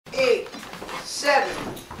7,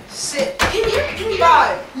 6, Can you hear me?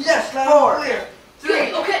 5, Yes, now 4, I'm clear.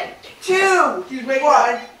 3, Okay. 2, He's waiting.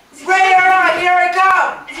 1. Ready or not, here I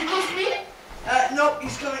come! Is he close to me? Nope,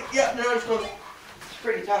 he's coming. Yeah, there he's close. It's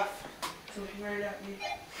pretty tough. He's looking right at me.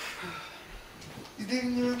 He's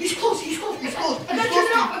leaving you. He's close. He's close. He's close. I gotta turn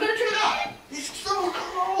it off. I gotta turn it off. He's so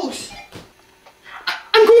close.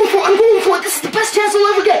 I'm going for it. This is the best chance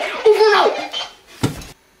I'll ever get. Over and out.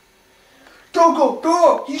 Don't go. Don't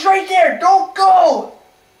go. He's right there. Don't go.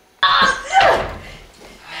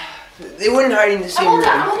 They wouldn't hide in the same I'm all room.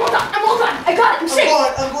 done. I'm all done. I got it. I'm safe.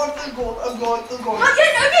 I'm going. Not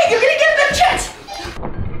yet. You're gonna get a better chance.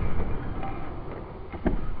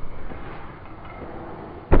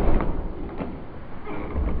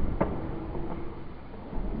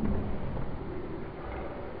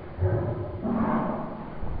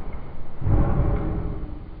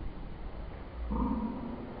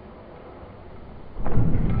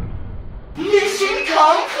 Yes!